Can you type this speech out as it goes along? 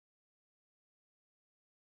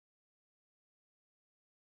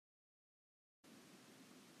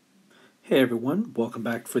Hey everyone, welcome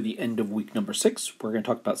back for the end of week number 6. We're going to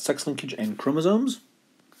talk about sex linkage and chromosomes.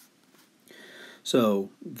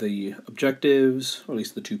 So, the objectives, or at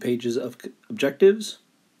least the 2 pages of objectives,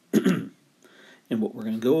 and what we're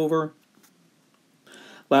going to go over.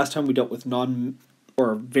 Last time we dealt with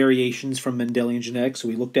variations from Mendelian genetics, so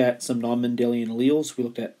we looked at some non-Mendelian alleles. We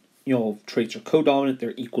looked at, traits are codominant,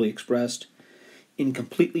 they're equally expressed.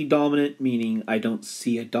 Incompletely dominant, meaning I don't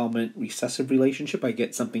see a dominant recessive relationship. I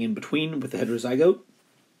get something in between with the heterozygote.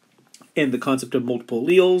 And the concept of multiple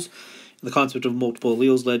alleles. The concept of multiple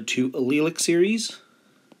alleles led to allelic series.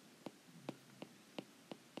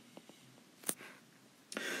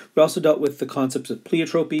 We also dealt with the concepts of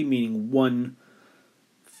pleiotropy, meaning one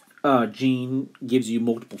gene gives you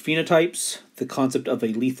multiple phenotypes. The concept of a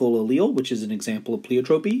lethal allele, which is an example of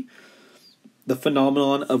pleiotropy. The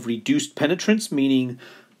phenomenon of reduced penetrance, meaning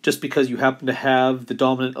just because you happen to have the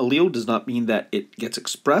dominant allele does not mean that it gets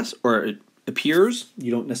expressed or it appears.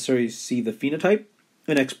 You don't necessarily see the phenotype.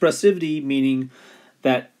 And expressivity, meaning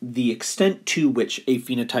that the extent to which a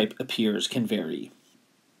phenotype appears can vary.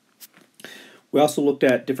 We also looked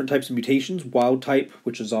at different types of mutations. Wild type,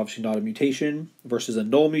 which is obviously not a mutation, versus a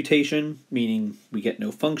null mutation, meaning we get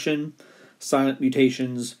no function. Silent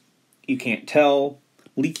mutations, you can't tell.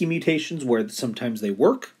 Leaky mutations, where sometimes they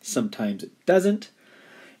work, sometimes it doesn't.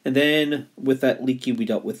 And then with that leaky, we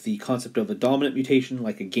dealt with the concept of a dominant mutation,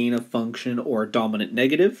 like a gain of function or a dominant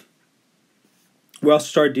negative. We also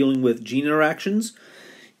started dealing with gene interactions,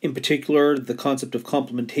 in particular the concept of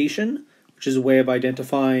complementation, which is a way of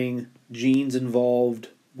identifying genes involved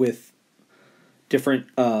with different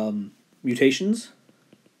mutations.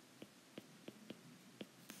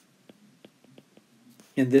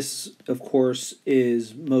 And this, of course,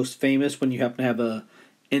 is most famous when you happen to have a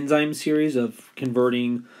enzyme series of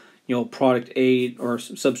converting, product A or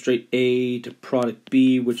substrate A to product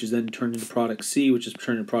B, which is then turned into product C, which is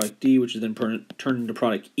turned into product D, which is then turned into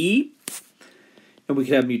product E. And we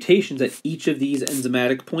could have mutations at each of these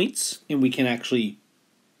enzymatic points, and we can actually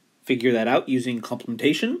figure that out using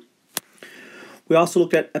complementation. We also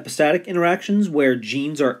looked at epistatic interactions, where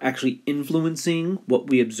genes are actually influencing what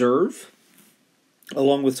we observe,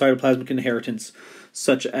 along with cytoplasmic inheritance,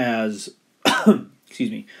 such as,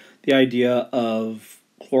 the idea of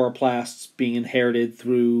chloroplasts being inherited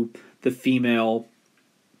through the female,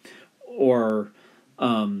 or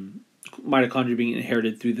mitochondria being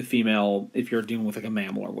inherited through the female if you're dealing with like a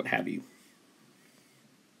mammal or what have you.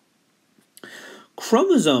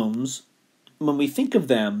 Chromosomes, when we think of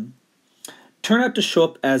them, turn out to show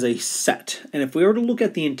up as a set. And if we were to look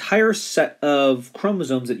at the entire set of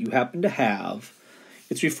chromosomes that you happen to have,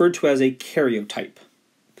 it's referred to as a karyotype.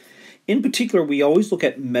 In particular, we always look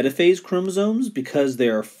at metaphase chromosomes because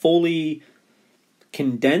they're fully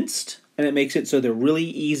condensed, and it makes it so they're really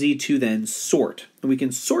easy to then sort. And we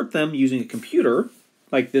can sort them using a computer,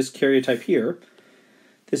 like this karyotype here.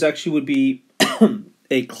 This actually would be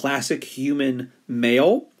a classic human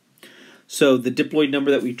male. So the diploid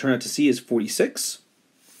number that we turn out to see is 46.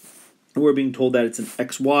 And we're being told that it's an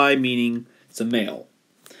XY, meaning it's a male.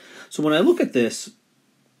 So when I look at this,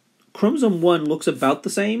 chromosome 1 looks about the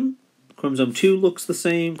same, chromosome 2 looks the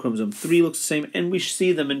same, chromosome 3 looks the same, and we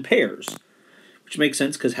see them in pairs, which makes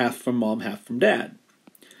sense because half from mom, half from dad.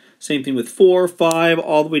 Same thing with 4, 5,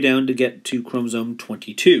 all the way down to get to chromosome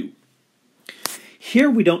 22. Here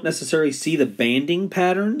we don't necessarily see the banding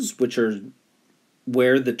patterns, which are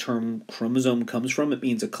where the term chromosome comes from. It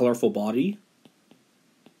means a colorful body.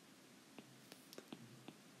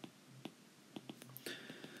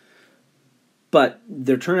 But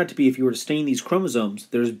there turn out to be, if you were to stain these chromosomes,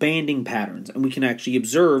 there's banding patterns. And we can actually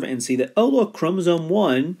observe and see that, oh look, chromosome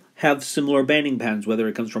 1 have similar banding patterns, whether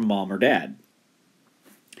it comes from mom or dad.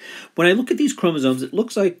 When I look at these chromosomes, it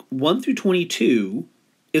looks like 1 through 22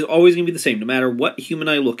 is always going to be the same. No matter what human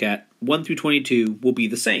I look at, 1 through 22 will be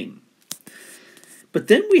the same. But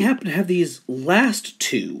then we happen to have these last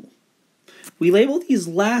two. We label these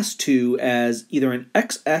last two as either an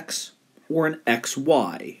XX or an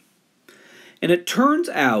XY. And it turns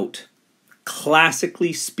out,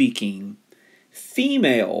 classically speaking,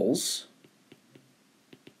 females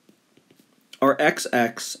are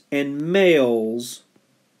XX and males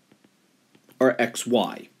are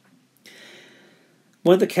XY.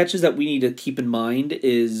 One of the catches that we need to keep in mind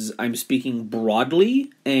is I'm speaking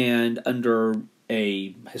broadly and under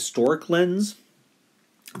a historic lens.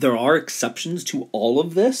 There are exceptions to all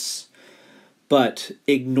of this. But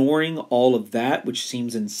ignoring all of that, which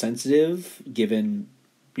seems insensitive given,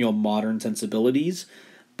 modern sensibilities,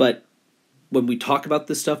 but when we talk about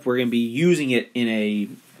this stuff, we're going to be using it in a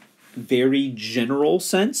very general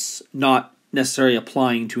sense, not necessarily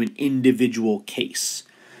applying to an individual case,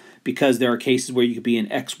 because there are cases where you could be an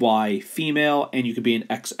XY female and you could be an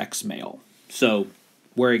XX male. So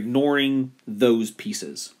we're ignoring those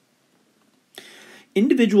pieces.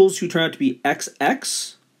 Individuals who turn out to be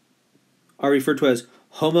XX are referred to as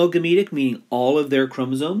homogametic, meaning all of their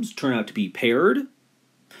chromosomes turn out to be paired,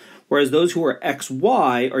 whereas those who are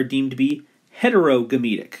XY are deemed to be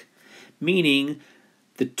heterogametic, meaning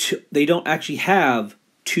they don't actually have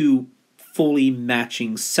two fully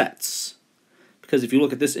matching sets. Because if you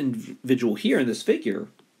look at this individual here in this figure,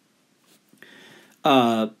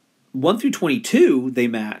 1 through 22, they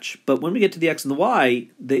match. But when we get to the X and the Y,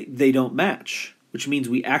 they don't match, which means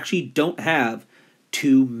we actually don't have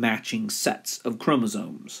two matching sets of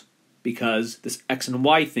chromosomes, because this X and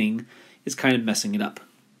Y thing is kind of messing it up.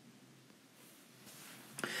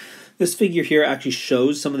 This figure here actually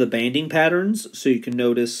shows some of the banding patterns, so you can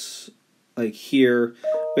notice, like here,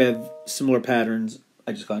 we have similar patterns.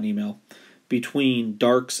 I just got an email between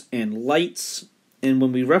darks and lights, and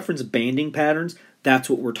when we reference banding patterns, that's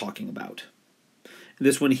what we're talking about. And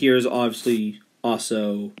this one here is obviously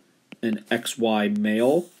also an XY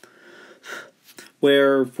male,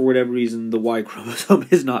 where for whatever reason the Y chromosome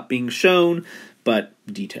is not being shown, but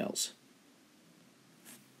details.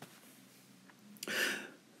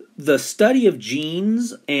 The study of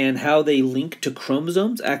genes and how they link to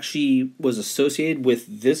chromosomes actually was associated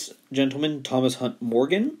with this gentleman, Thomas Hunt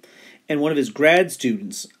Morgan, and one of his grad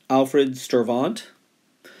students, Alfred Sturvant.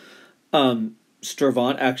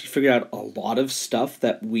 Sturvant actually figured out a lot of stuff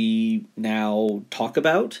that we now talk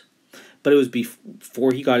about, but it was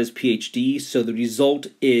before he got his PhD, so the result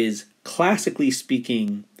is, classically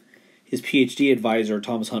speaking, his PhD advisor,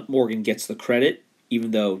 Thomas Hunt Morgan, gets the credit,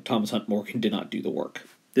 even though Thomas Hunt Morgan did not do the work.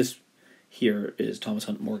 This here is Thomas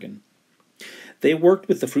Hunt Morgan. They worked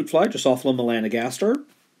with the fruit fly, Drosophila melanogaster,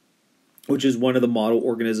 which is one of the model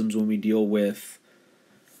organisms when we deal with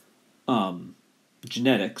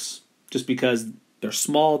genetics, just because they're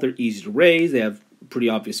small, they're easy to raise, they have pretty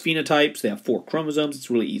obvious phenotypes, they have 4 chromosomes, it's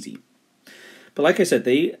really easy. But like I said,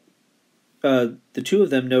 the two of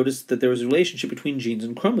them noticed that there was a relationship between genes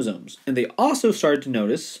and chromosomes. And they also started to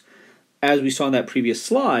notice, as we saw in that previous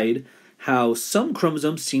slide, how some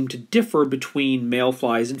chromosomes seem to differ between male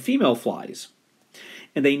flies and female flies.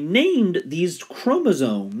 And they named these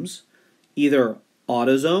chromosomes either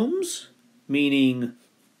autosomes, meaning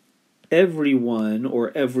everyone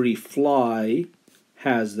or every fly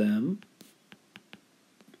has them,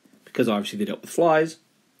 because obviously they dealt with flies.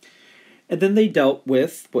 And then they dealt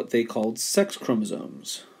with what they called sex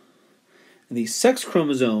chromosomes. And these sex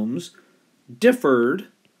chromosomes differed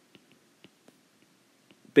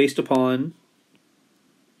based upon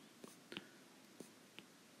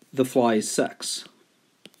the fly's sex.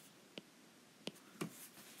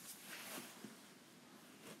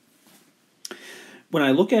 When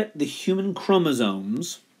I look at the human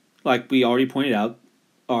chromosomes, like we already pointed out,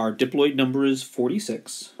 our diploid number is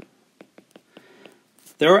 46.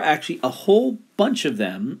 There are actually a whole bunch of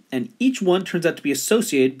them, and each one turns out to be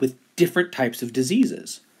associated with different types of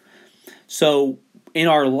diseases. So in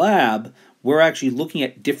our lab, we're actually looking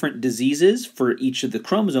at different diseases for each of the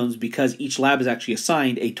chromosomes because each lab is actually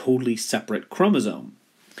assigned a totally separate chromosome.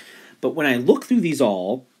 But when I look through these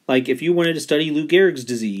all, like if you wanted to study Lou Gehrig's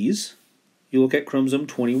disease, you look at chromosome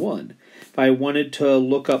 21. If I wanted to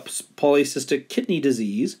look up polycystic kidney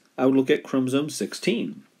disease, I would look at chromosome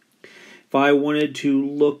 16. If I wanted to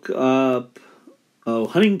look up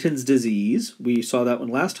Huntington's disease, we saw that one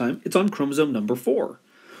last time, it's on chromosome number 4.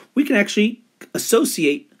 We can actually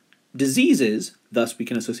associate diseases, thus we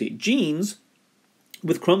can associate genes,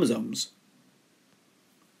 with chromosomes.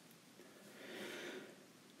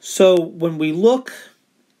 So when we look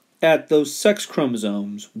at those sex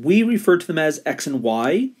chromosomes, we refer to them as X and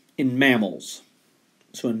Y in mammals.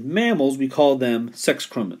 So in mammals, we call them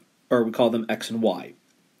we call them X and Y.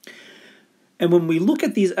 And when we look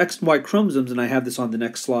at these X and Y chromosomes, and I have this on the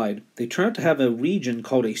next slide, they turn out to have a region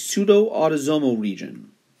called a pseudo-autosomal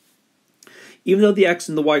region. Even though the X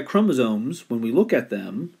and the Y chromosomes, when we look at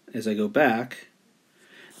them, as I go back,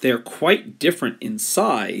 they are quite different in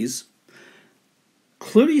size,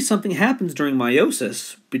 clearly something happens during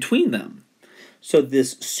meiosis between them. So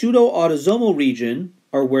this pseudo-autosomal region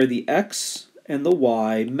are where the X and the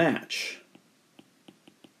Y match.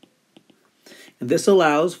 And this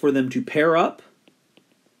allows for them to pair up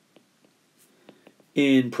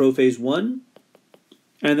in prophase 1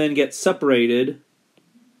 and then get separated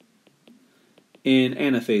in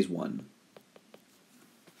anaphase 1.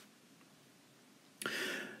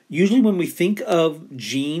 Usually when we think of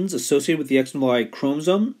genes associated with the X and Y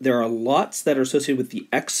chromosome, there are lots that are associated with the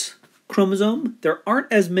X chromosome, there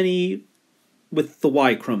aren't as many with the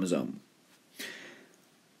Y chromosome.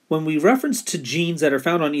 When we reference to genes that are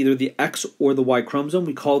found on either the X or the Y chromosome,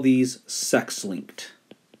 we call these sex-linked,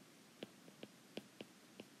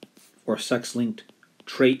 or sex-linked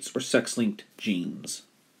traits, or sex-linked genes.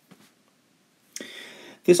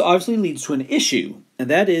 This obviously leads to an issue, and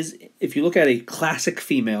that is, if you look at a classic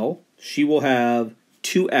female, she will have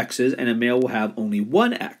 2 X's and a male will have only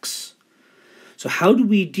 1 X. So how do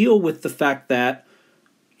we deal with the fact that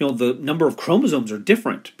the number of chromosomes are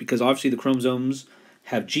different? Because obviously the chromosomes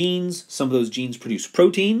have genes, some of those genes produce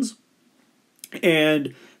proteins,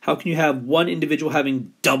 and how can you have one individual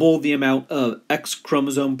having double the amount of X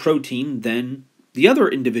chromosome protein than the other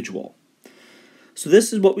individual? So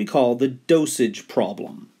this is what we call the dosage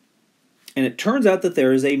problem. And it turns out that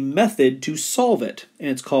there is a method to solve it, and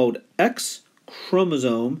it's called X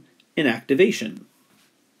chromosome inactivation.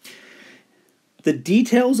 The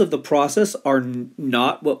details of the process are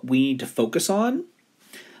not what we need to focus on,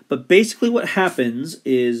 but basically what happens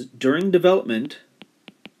is during development,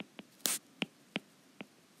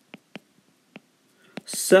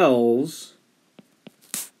 cells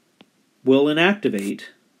will inactivate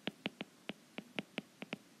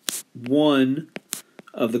one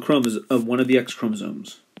of the X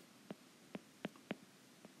chromosomes.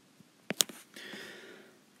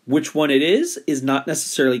 Which one it is not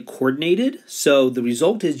necessarily coordinated, so the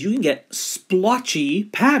result is you can get splotchy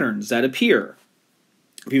patterns that appear.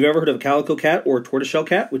 If you've ever heard of a calico cat or a tortoiseshell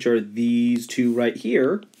cat, which are these two right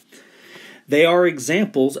here, they are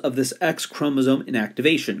examples of this X chromosome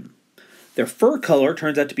inactivation. Their fur color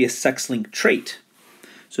turns out to be a sex-linked trait.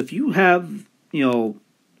 So if you have,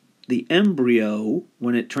 the embryo,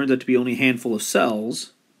 when it turns out to be only a handful of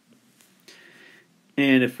cells,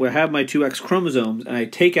 and if I have my 2 X chromosomes and I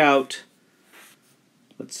take out,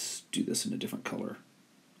 let's do this in a different color.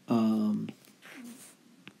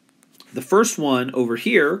 The first one over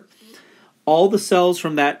here, all the cells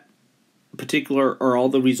from that particular, or all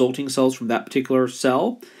the resulting cells from that particular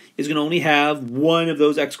cell, is going to only have one of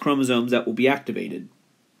those X chromosomes that will be activated.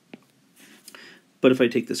 But if I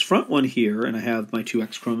take this front one here and I have my 2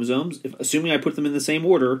 X chromosomes, assuming I put them in the same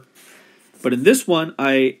order, but in this one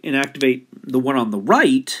I inactivate the one on the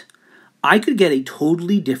right, I could get a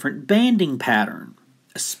totally different banding pattern,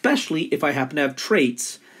 especially if I happen to have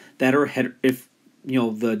traits that are, if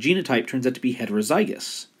the genotype turns out to be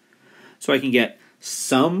heterozygous. So I can get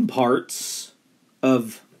some parts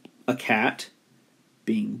of a cat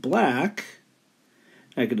being black,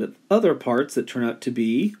 I could have other parts that turn out to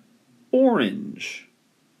be orange.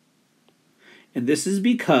 And this is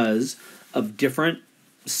because of different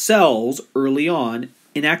cells early on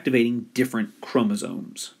inactivating different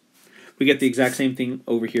chromosomes. We get the exact same thing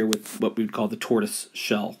over here with what we would call the tortoise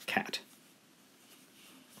shell cat.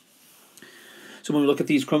 So when we look at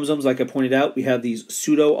these chromosomes, like I pointed out, we have these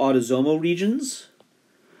pseudo-autosomal regions.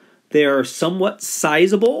 They are somewhat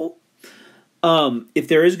sizable. If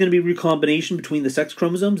there is going to be recombination between the sex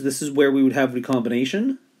chromosomes, this is where we would have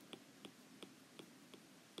recombination.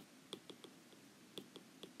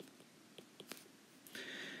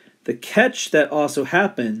 The catch that also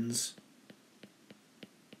happens,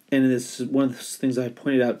 and this is one of the things I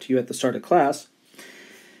pointed out to you at the start of class,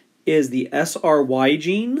 is the SRY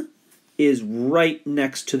gene is right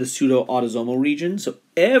next to the pseudo-autosomal region. So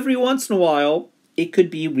every once in a while, it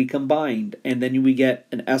could be recombined, and then we get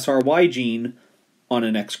an SRY gene on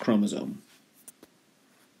an X chromosome.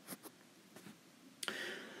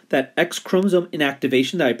 That X chromosome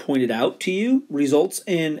inactivation that I pointed out to you results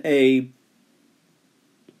in a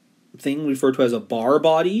thing referred to as a bar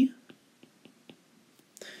body,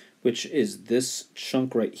 which is this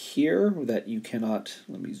chunk right here that you cannot,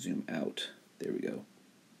 let me zoom out, there we go,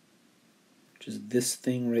 which is this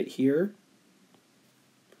thing right here.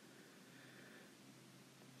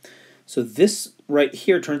 So this right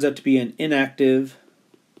here turns out to be an inactive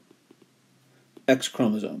X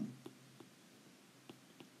chromosome.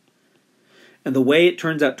 And the way it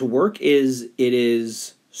turns out to work is it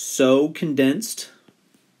is so condensed,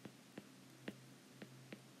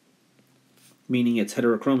 meaning it's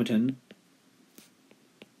heterochromatin,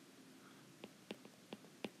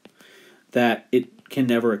 that it can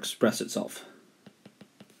never express itself.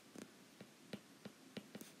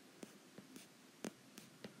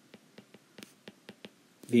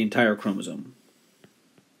 The entire chromosome.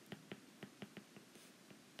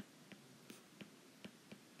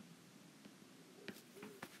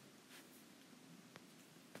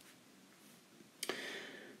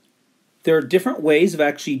 There are different ways of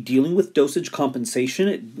actually dealing with dosage compensation.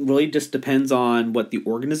 It really just depends on what the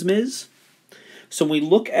organism is. So when we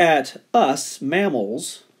look at us,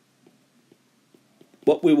 mammals,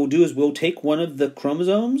 what we will do is we'll take one of the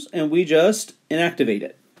chromosomes and we just inactivate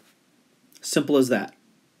it. Simple as that.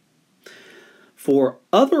 For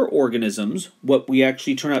other organisms, what we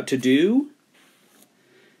actually turn out to do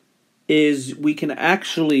is we can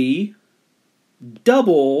actually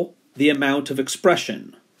double the amount of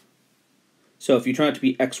expression. So if you turn out to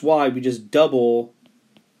be XY, we just double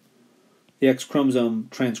the X chromosome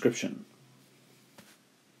transcription.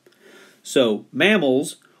 So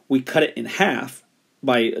mammals, we cut it in half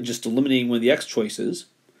by just eliminating one of the X choices.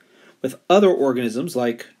 With other organisms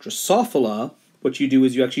like Drosophila, what you do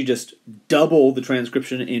is you actually just double the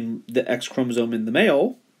transcription in the X chromosome in the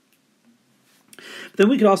male. But then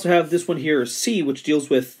we could also have this one here, C, which deals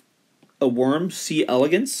with a worm, C.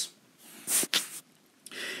 elegans.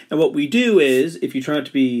 And what we do is, if you turn out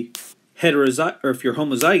to be heterozygous, or if you're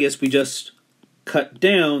homozygous, we just cut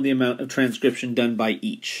down the amount of transcription done by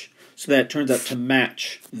each. So that it turns out to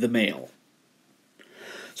match the male.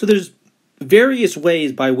 So there's various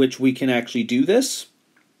ways by which we can actually do this.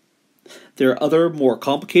 There are other more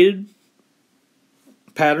complicated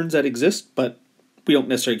patterns that exist, but we don't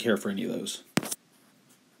necessarily care for any of those.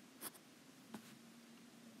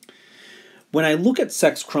 When I look at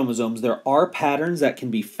sex chromosomes, there are patterns that can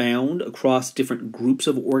be found across different groups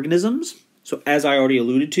of organisms. So as I already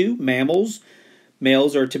alluded to, mammals,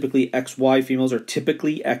 males are typically XY, females are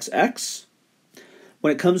typically XX.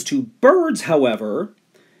 When it comes to birds, however,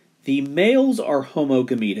 the males are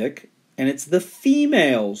homogametic, and it's the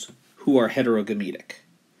females who are heterogametic.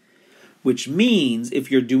 Which means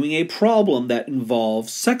if you're doing a problem that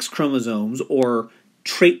involves sex chromosomes or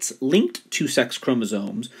traits linked to sex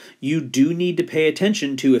chromosomes, you do need to pay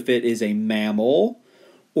attention to if it is a mammal,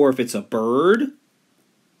 or if it's a bird,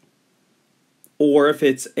 or if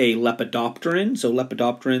it's a lepidopteran. So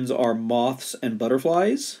lepidopterans are moths and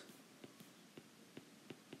butterflies.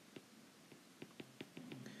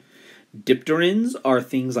 Dipterans are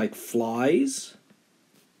things like flies.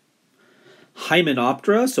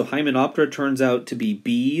 Hymenoptera, so Hymenoptera turns out to be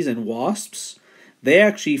bees and wasps. They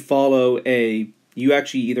actually follow you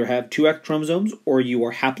actually either have 2 X chromosomes or you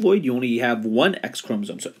are haploid. You only have 1 X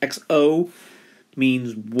chromosome. So XO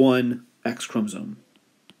means 1 X chromosome.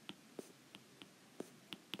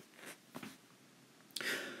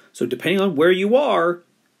 So depending on where you are,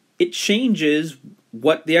 it changes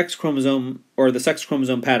what the X chromosome or the sex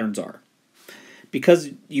chromosome patterns are. Because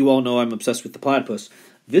you all know I'm obsessed with the platypus,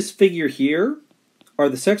 this figure here are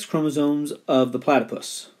the sex chromosomes of the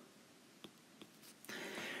platypus.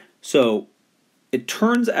 So it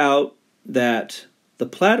turns out that the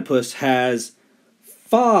platypus has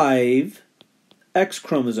 5 X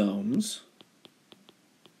chromosomes,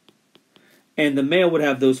 and the male would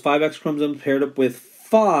have those 5 X chromosomes paired up with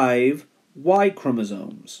 5 Y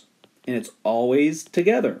chromosomes, and it's always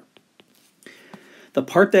together. The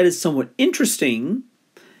part that is somewhat interesting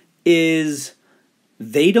is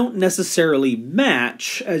they don't necessarily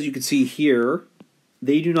match, as you can see here,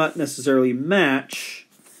 they do not necessarily match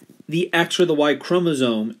the X or the Y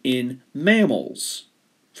chromosome in mammals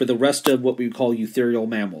for the rest of what we call eutherial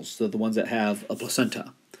mammals, so the ones that have a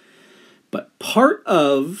placenta. But part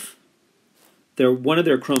of one of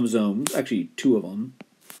their chromosomes, actually 2 of them,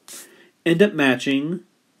 end up matching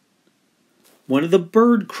one of the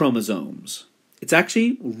bird chromosomes. It's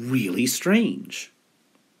actually really strange.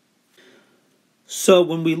 So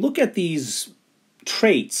when we look at these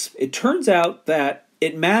traits, it turns out that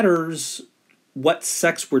it matters what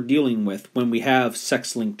sex we're dealing with when we have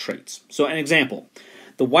sex-linked traits. So an example,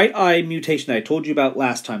 the white eye mutation that I told you about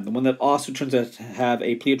last time, the one that also turns out to have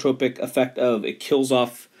a pleiotropic effect of it kills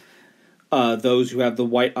off those who have the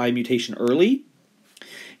white eye mutation early.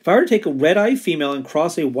 If I were to take a red-eyed female and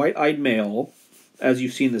cross a white-eyed male, as you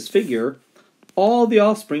see in this figure, all the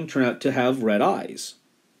offspring turn out to have red eyes.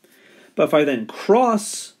 But if I then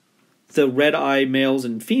cross the red-eye males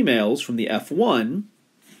and females from the F1,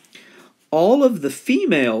 all of the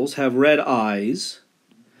females have red eyes,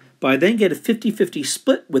 but I then get a 50-50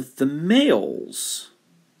 split with the males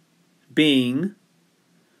being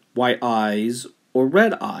white eyes or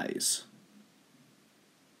red eyes.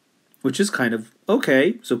 Which is kind of,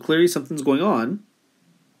 okay, so clearly something's going on.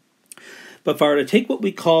 But if I were to take what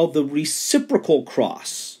we call the reciprocal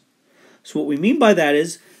cross, so what we mean by that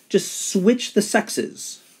is just switch the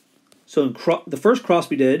sexes. So in the first cross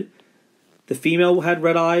we did, the female had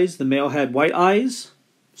red eyes, the male had white eyes.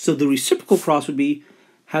 So the reciprocal cross would be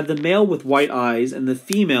have the male with white eyes and the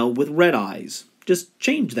female with red eyes. Just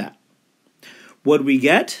change that. What do we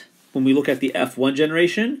get when we look at the F1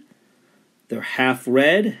 generation? They're half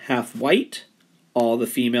red, half white. All the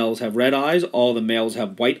females have red eyes, all the males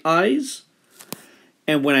have white eyes.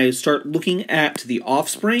 And when I start looking at the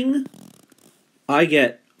offspring, I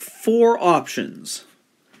get 4 options.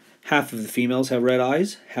 Half of the females have red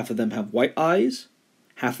eyes, half of them have white eyes,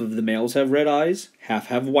 half of the males have red eyes, half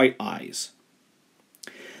have white eyes.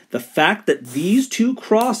 The fact that these 2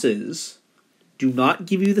 crosses do not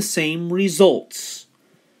give you the same results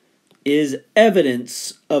is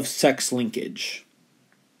evidence of sex linkage.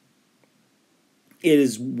 It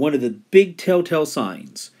is one of the big telltale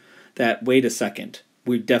signs that, wait a second,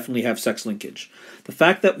 we definitely have sex linkage. The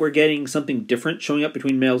fact that we're getting something different showing up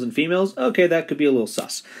between males and females, okay, that could be a little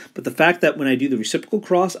sus. But the fact that when I do the reciprocal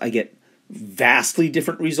cross, I get vastly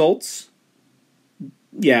different results,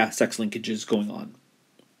 yeah, sex linkage is going on.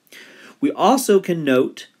 We also can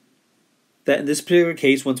note that in this particular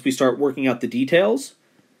case, once we start working out the details,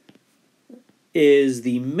 is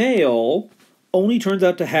the male only turns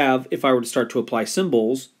out to have, if I were to start to apply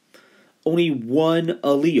symbols, only 1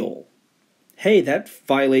 allele. Hey, that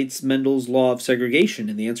violates Mendel's law of segregation,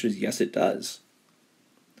 and the answer is yes, it does.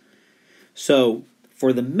 So,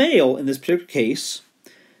 for the male, in this particular case,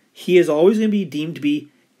 he is always going to be deemed to be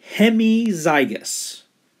hemizygous.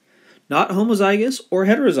 Not homozygous or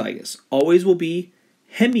heterozygous. Always will be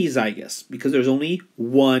hemizygous, because there's only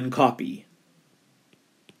 1 copy.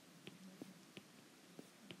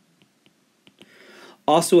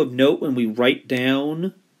 Also of note, when we write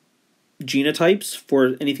down genotypes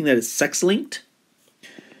for anything that is sex-linked,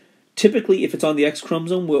 typically if it's on the X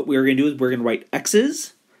chromosome, what we're going to do is we're going to write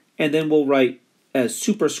X's, and then we'll write as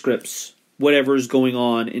superscripts whatever's going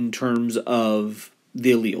on in terms of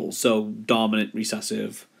the alleles. So dominant,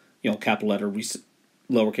 recessive, capital letter,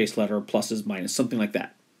 lowercase letter, pluses, minus, something like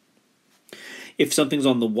that. If something's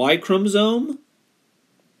on the Y chromosome,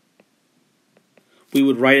 we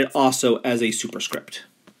would write it also as a superscript.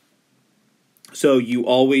 So you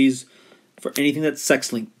always, for anything that's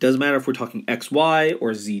sex-linked, doesn't matter if we're talking XY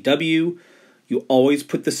or ZW, you always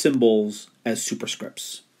put the symbols as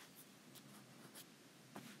superscripts.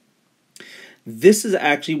 This is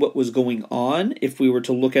actually what was going on if we were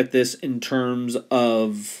to look at this in terms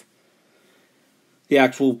of the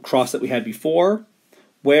actual cross that we had before,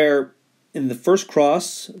 where in the first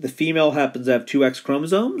cross, the female happens to have 2 X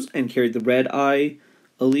chromosomes and carried the red eye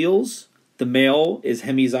alleles. The male is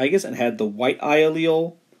hemizygous and had the white eye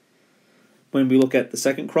allele. When we look at the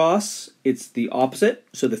second cross, it's the opposite.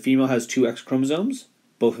 So the female has 2 X chromosomes.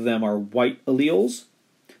 Both of them are white alleles.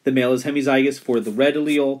 The male is hemizygous for the red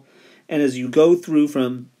allele. And as you go through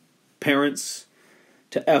from parents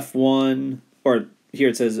to F1, or here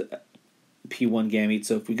it says P1 gamete,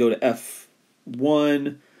 so if we go to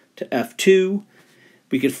F1 to F2,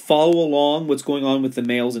 we could follow along what's going on with the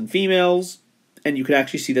males and females, and you could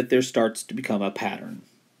actually see that there starts to become a pattern.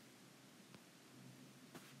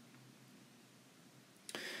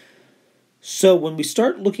 So when we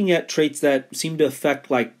start looking at traits that seem to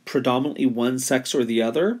affect like predominantly one sex or the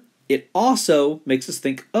other, it also makes us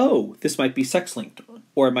think, oh, this might be sex-linked,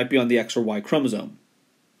 or it might be on the X or Y chromosome.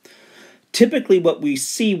 Typically what we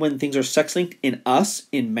see when things are sex-linked in us,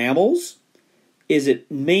 in mammals, is it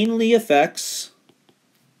mainly affects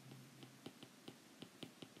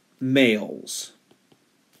males.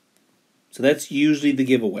 So that's usually the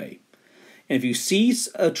giveaway. And if you see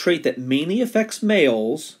a trait that mainly affects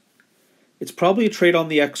males, it's probably a trait on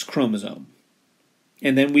the X chromosome.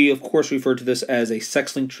 And then we, of course, refer to this as a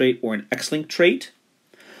sex-linked trait or an X-linked trait.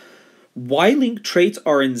 Y-linked traits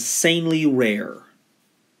are insanely rare.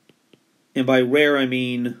 And by rare, I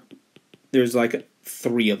mean there's like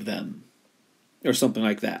 3 of them or something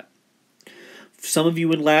like that. Some of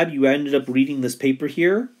you in lab, you ended up reading this paper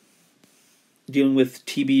here dealing with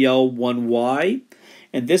TBL1Y,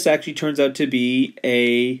 and this actually turns out to be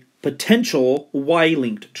a potential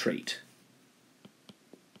Y-linked trait.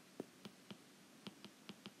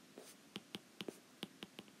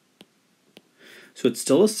 So it's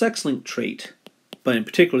still a sex-linked trait, but in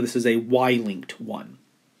particular this is a Y-linked one.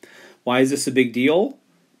 Why is this a big deal?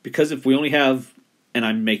 Because if we only have, and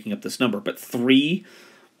I'm making up this number, but 3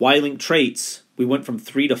 Y-linked traits, we went from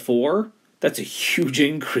 3 to 4. That's a huge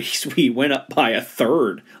increase. We went up by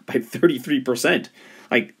 1/3, by 33%.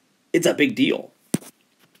 Like, it's a big deal.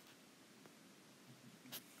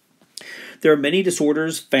 There are many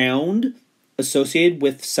disorders found associated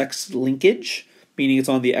with sex linkage, meaning it's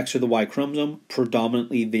on the X or the Y chromosome,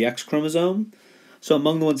 predominantly the X chromosome. So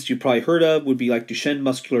among the ones that you've probably heard of would be like Duchenne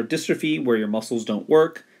muscular dystrophy, where your muscles don't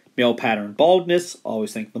work, male pattern baldness,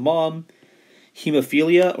 always thank the mom,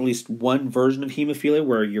 hemophilia, or at least one version of hemophilia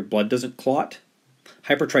where your blood doesn't clot,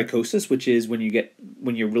 hypertrichosis, which is when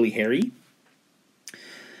you're really hairy.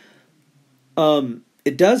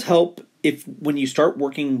 It does help if when you start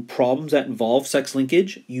working problems that involve sex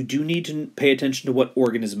linkage, you do need to pay attention to what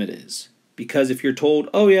organism it is. Because if you're told,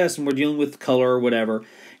 oh yes, and we're dealing with color or whatever,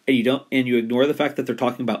 and you ignore the fact that they're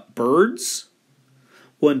talking about birds,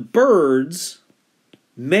 when birds,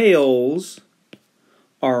 males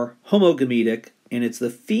are homogametic, and it's the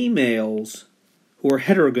females who are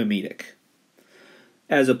heterogametic.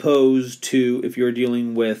 As opposed to if you're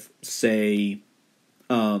dealing with, say,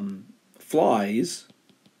 flies,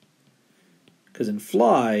 because in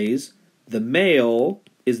flies, the male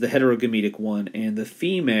is the heterogametic one, and the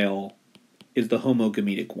female is the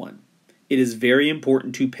homogametic one. It is very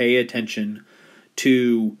important to pay attention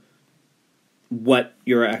to what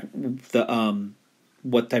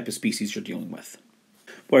what type of species you're dealing with.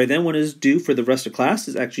 What I then want to do for the rest of class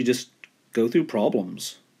is actually just go through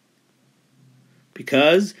problems.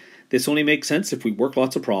 Because this only makes sense if we work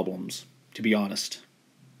lots of problems, to be honest.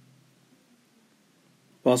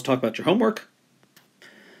 Well, let's talk about your homework.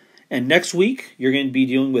 And next week, you're going to be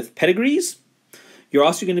dealing with pedigrees. You're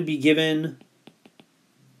also going to be given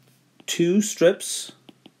 2 strips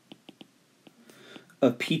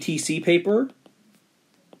of PTC paper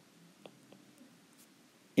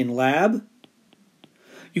in lab.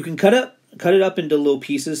 You can cut it up into little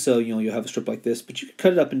pieces, so you'll have a strip like this, but you can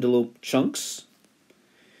cut it up into little chunks.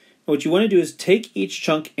 And what you want to do is take each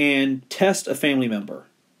chunk and test a family member.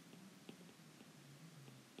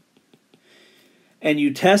 And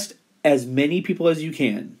you test as many people as you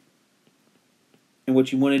can. And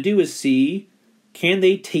what you want to do is see, can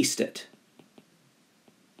they taste it?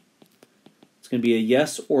 It's going to be a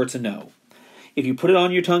yes or it's a no. If you put it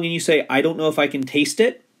on your tongue and you say, I don't know if I can taste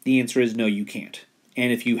it, the answer is no, you can't.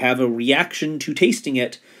 And if you have a reaction to tasting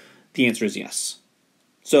it, the answer is yes.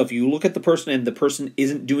 So if you look at the person and the person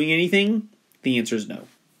isn't doing anything, the answer is no.